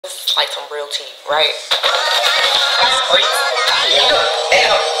It's like some real tea, right? That's great. Get up.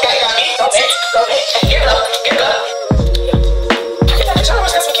 Go back. Get up. I got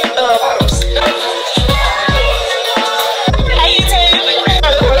some cute bottoms. How you doing?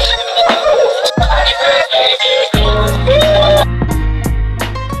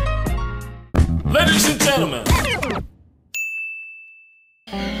 Ladies and gentlemen.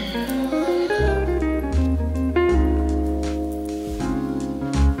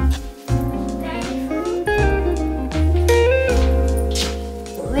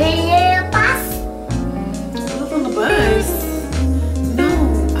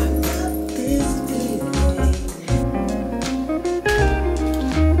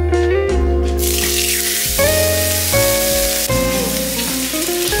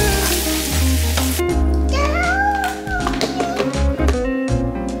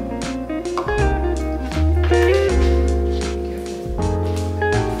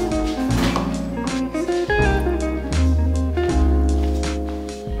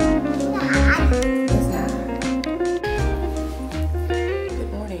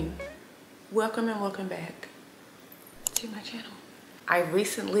 Welcome back to my channel. I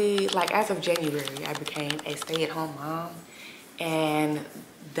recently, like as of January, I became a stay-at-home mom, and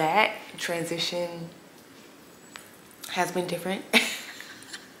that transition has been different.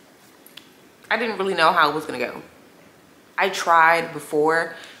 I didn't really know how it was gonna go. I tried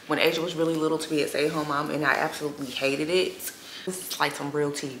before when Asia was really little to be a stay-at-home mom, and I absolutely hated it. This is like some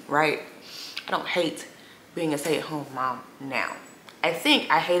real tea, right? I don't hate being a stay-at-home mom now. I think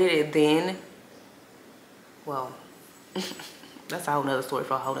I hated it then. Well, that's a whole nother story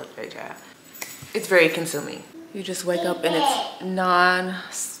for a whole nother day, child. It's very consuming. You just wake up and it's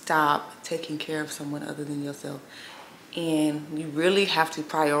non-stop taking care of someone other than yourself. And you really have to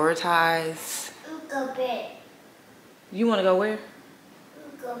prioritize. Go bed. You wanna go where?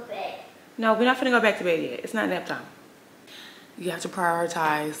 Go bed. No, we're not finna go back to bed yet. It's not nap time. You have to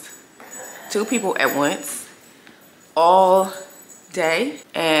prioritize 2 people at once, all day,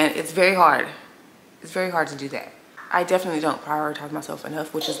 and it's very hard. It's very hard to do that. I definitely don't prioritize myself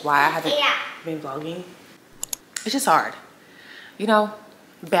enough, which is why I haven't been vlogging. It's just hard. You know,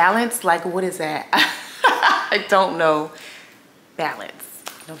 balance, like what is that? I don't know balance.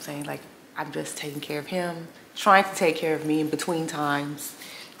 You know what I'm saying? Like I'm just taking care of him, trying to take care of me in between times,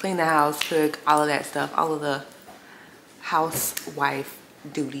 clean the house, cook, all of that stuff, all of the housewife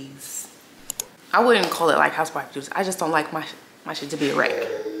duties. I wouldn't call it like housewife duties. I just don't like my shit to be a wreck.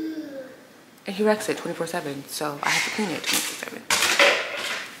 And he wrecks it 24/7, so I have to clean it 24/7.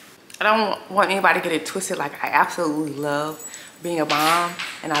 I don't want anybody to get it twisted. Like I absolutely love being a mom,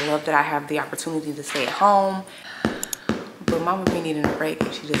 and I love that I have the opportunity to stay at home. But mama be needing a break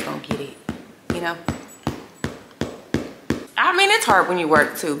and she just don't get it, you know? I mean, it's hard when you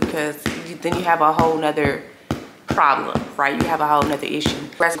work too, because then you have a whole nother problem, right? You have a whole nother issue.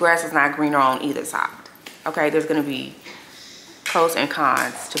 Grass is not greener on either side, okay? There's gonna be pros and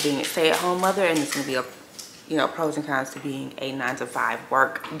cons to being a stay-at-home mother, and it's gonna be pros and cons to being a 9-to-5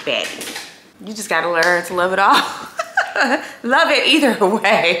 work Betty. You just gotta learn to love it all. Love it either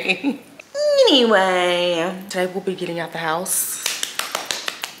way. Anyway, today we'll be getting out the house.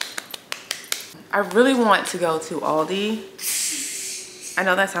 I really want to go to Aldi. I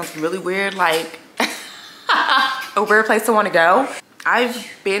know that sounds really weird, like a weird place to want to go. I've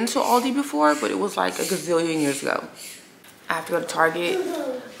been to Aldi before, but it was like a gazillion years ago. I have to go to Target.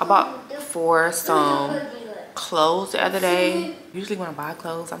 I bought for some clothes the other day. Usually when I buy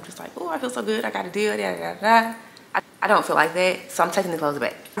clothes, I'm just like, oh, I feel so good. I got a deal. I don't feel like that, so I'm taking the clothes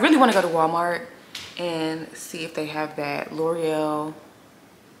back. I really want to go to Walmart and see if they have that L'Oreal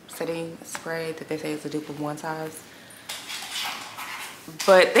setting spray that they say is a dupe of one size.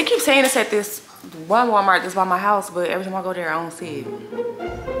 But they keep saying it's at this one Walmart that's by my house, but every time I go there, I don't see it.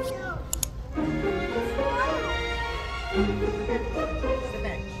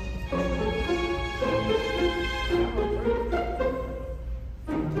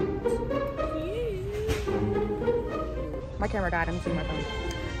 My camera died. I'm using my phone.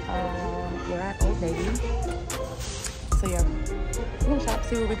 We're at Old Navy. So yeah, we're gonna shop,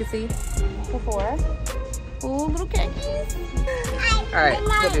 see what we can see before. Ooh, little khakis. All right,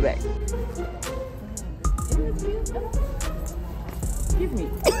 we'll be back. Excuse me.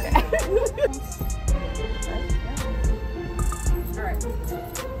 All right.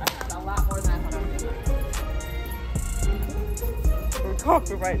 I found a lot more than I thought I would. We're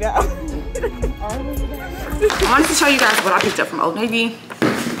talking right now. I wanted to show you guys what I picked up from Old Navy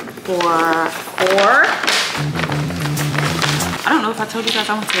for I don't know if I told you guys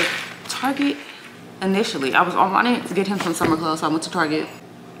I went to Target initially. I wanted to get him some summer clothes, so I went to Target.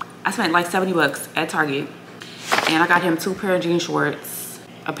 I spent like 70 bucks at Target. And I got him 2 pair of jean shorts,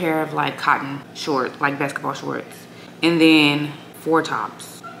 a pair of like cotton shorts, like basketball shorts, and then 4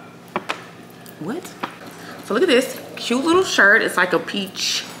 tops. What? So look at this cute little shirt. It's like a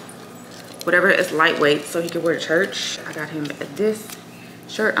peach, whatever. It's lightweight, so he can wear to church. I got him this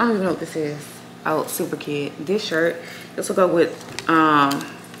shirt. I don't even know what this is. Oh, super kid. This shirt. This will go with,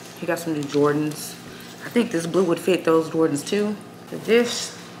 he got some new Jordans. I think this blue would fit those Jordans too.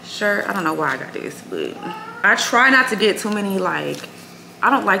 This shirt, I don't know why I got this, but I try not to get too many, like, I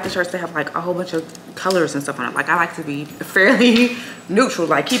don't like the shirts that have like a whole bunch of colors and stuff on it. Like, I like to be fairly neutral,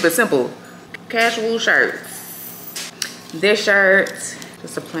 like keep it simple. Casual shirts. This shirt,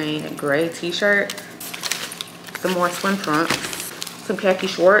 just a plain gray t-shirt. Some more swim trunks. Some khaki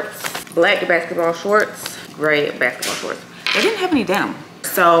shorts. Black basketball shorts. Gray basketball shorts. They didn't have any denim.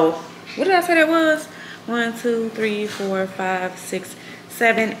 So, what did I say that was? 1, 2, 3, 4, 5, 6,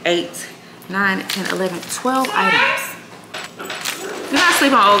 7, 8, 9, 10, 11, 12 items. You're not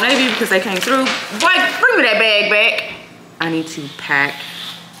sleeping on Old Navy because they came through. Boy, bring me that bag back. I need to pack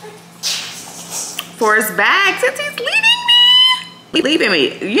for his bag since he's leaving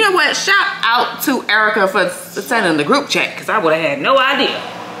me. You know what? Shout out to Erica for sending the group chat because I would have had no idea.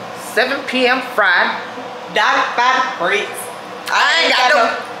 7 p.m. fried. Dotted by the bricks. I ain't got no.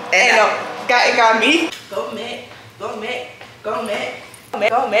 It got me. Go Matt. Go Matt. Go Matt.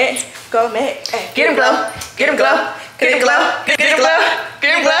 Go Matt. Go Matt. Get him glow. Get him glow. Get him glow. Get him glow.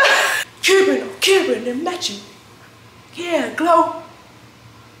 Get him glow. Cuban and matching. Yeah, glow.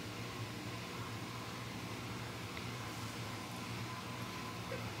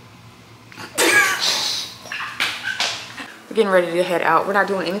 We're getting ready to head out. We're not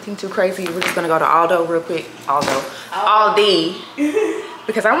doing anything too crazy. We're just gonna go to Aldi real quick. Aldi.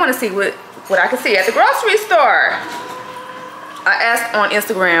 Because I wanna see what I can see at the grocery store. I asked on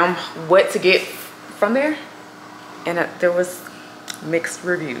Instagram what to get from there, and there was mixed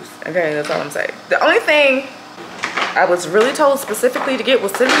reviews. Okay, that's all I'm saying. The only thing I was really told specifically to get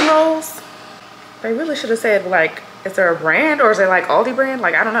was cinnamon rolls. They really should have said, like, is there a brand or is it like Aldi brand?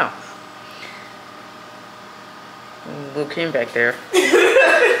 Like, I don't know. Little Kim back there.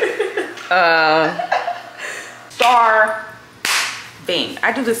 Starving.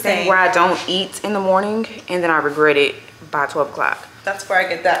 I do this thing where I don't eat in the morning and then I regret it by 12 o'clock. That's where I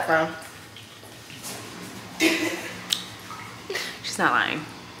get that from. She's not lying.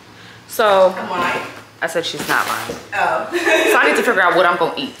 So I'm lying. I said she's not lying. Oh. So I need to figure out what I'm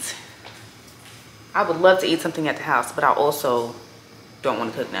gonna eat. I would love to eat something at the house, but I also don't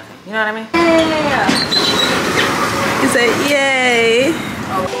want to cook nothing. You know what I mean? Yeah. You say yay.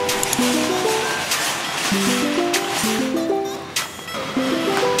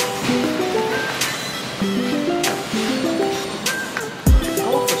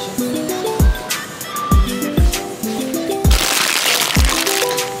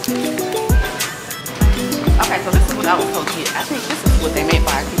 Okay, so this is what I was told to get. I think this is what they meant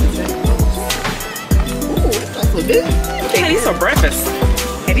by keeping cinnamon rolls. Ooh, this looks good. Hey, these for breakfast.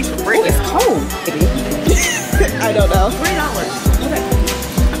 Hey, these for breakfast. It's cold. I don't know. $3.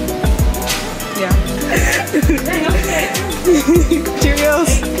 Yeah. Cheerios.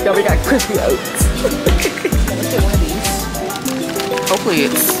 Yeah, we got crispy oats. Hopefully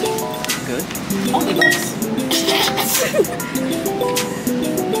it's good. Only bucks.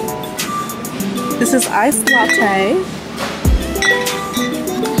 This is iced latte.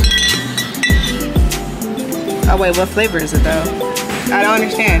 Oh wait, what flavor is it though? I don't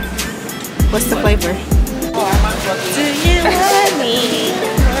understand. What's the flavor? Do you want me?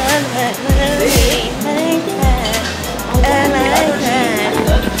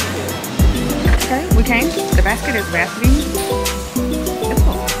 Okay, we came. The basket is basketing. It's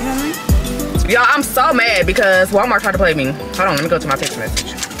cool. You know what I mean? Y'all, I'm so mad because Walmart tried to play me. Hold on, let me go to my text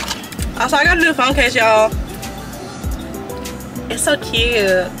message. Also, I gotta do the phone case, y'all. It's so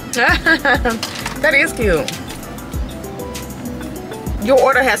cute. That is cute. Your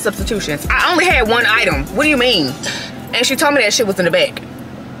order has substitutions. I only had one item. What do you mean? And she told me that shit was in the bag.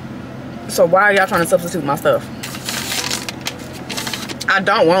 So why are y'all trying to substitute my stuff? I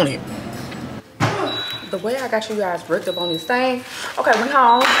don't want it. The way I got you guys ripped up on this thing. Okay, we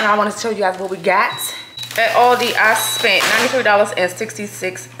home and I want to show you guys what we got. At Aldi, I spent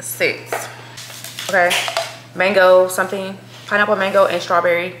 $93.66. Okay, mango something, pineapple mango and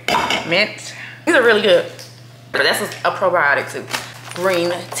strawberry mint. These are really good. But that's a probiotic too.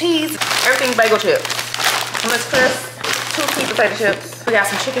 Green teas, everything bagel chips. Hummus crisp, 2 sweet potato chips. We got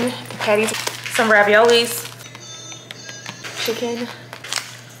some chicken patties, some raviolis, chicken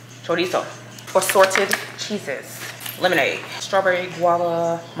chorizo, assorted cheeses, lemonade, strawberry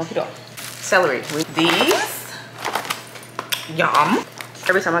guava mojito. Celery with these. Yum.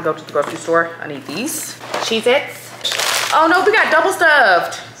 Every time I go to the grocery store, I need these. Cheez-Its. Oh no, we got double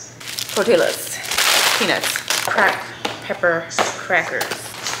stuffed tortillas, peanuts, cracked pepper crackers.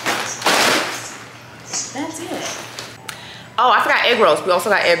 That's it. Oh, I forgot egg rolls. We also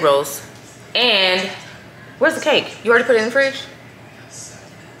got egg rolls. And where's the cake? You already put it in the fridge?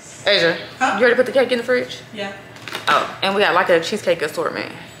 Asia, huh? You already put the cake in the fridge? Yeah. Oh, and we got like a cheesecake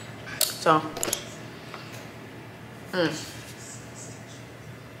assortment. So,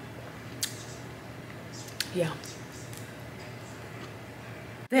 yeah.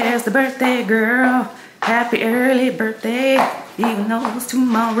 There's the birthday girl. Happy early birthday, even though it's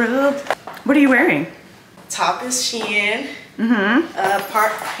tomorrow. What are you wearing? Top is Shein.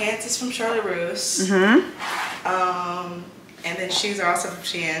 Part pants is from Charlie Roos. And then shoes are also from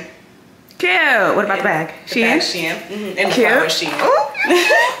Shein. Cute. What about the bag? Shein? Shein. And the Cute. flower is Shein.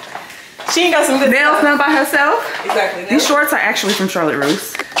 Shein got some good nails stuff. done by herself. Exactly. These shorts are actually from Charlotte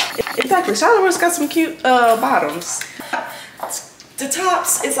Russe. Exactly. Charlotte Roos got some cute bottoms. The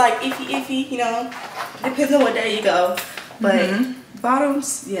tops is like iffy, you know. Depends on what day you go. But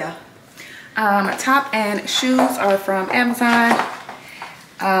bottoms, yeah. Top and shoes are from Amazon.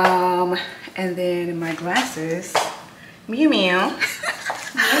 And then my glasses, Mew Mew,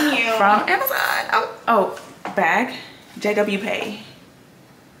 from Amazon. Oh, bag, JW Pay.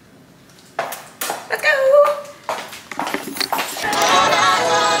 Let's go.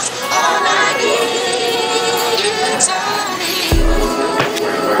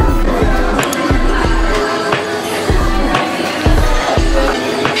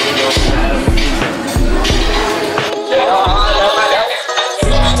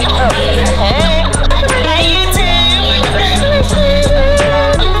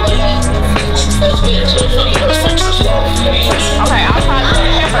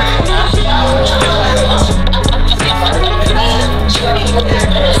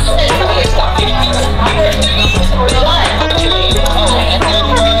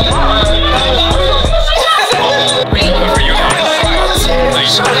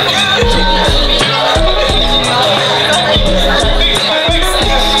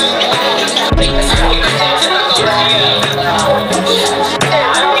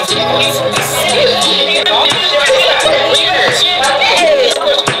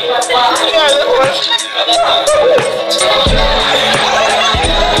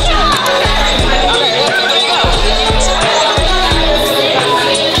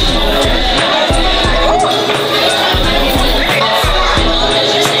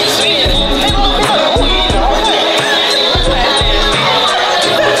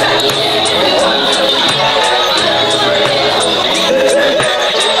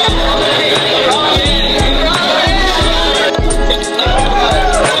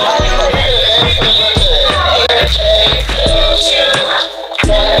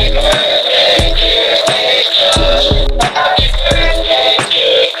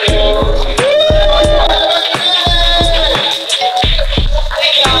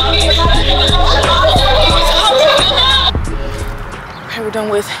 Done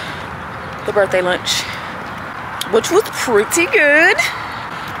with the birthday lunch, which was pretty good.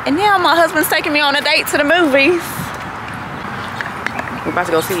 And now my husband's taking me on a date to the movies. We're about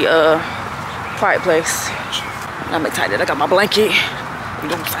to go see Quiet Place. I'm excited. I got my blanket.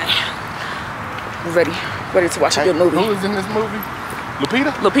 You know what I'm saying? I'm ready to watch a good movie. Who is in this movie?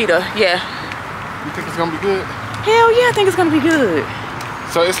 Lupita? Lupita, yeah. You think it's gonna be good? Hell yeah, I think it's gonna be good.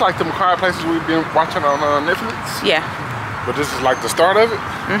 So it's like the Quiet Places we've been watching on Netflix? Yeah. But this is like the start of it?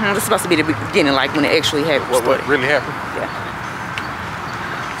 This is supposed to be the beginning, like when it actually happened. What really happened? Yeah.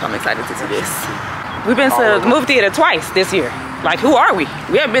 So I'm excited to see this. We've been to the movie theater twice this year. Like, who are we?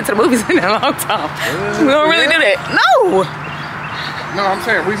 We haven't been to the movies in a long time. We don't really do that. No! No, I'm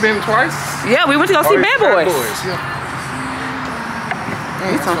saying we've been twice. Yeah, we went to go see Bad Boys. Yeah.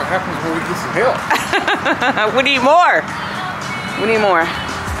 That's what happens when we get some help. We need more. We need more.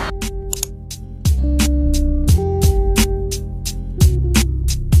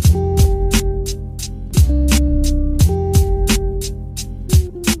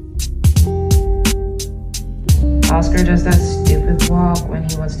 Oscar does that stupid walk when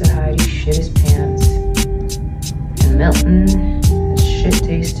he wants to hide he shit his pants. And Milton has shit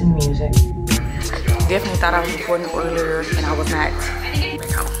taste in music. Definitely thought I was recording earlier and I was not.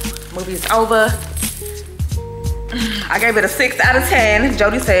 Movie's over. I gave it a 6 out of 10.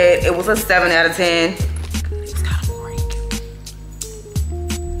 Jody said it was a 7 out of 10. It was kind of boring.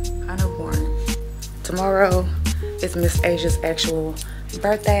 Kind of boring. Tomorrow is Miss Asia's actual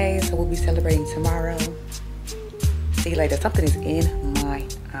birthday, so we'll be celebrating tomorrow. See you later. Something is in my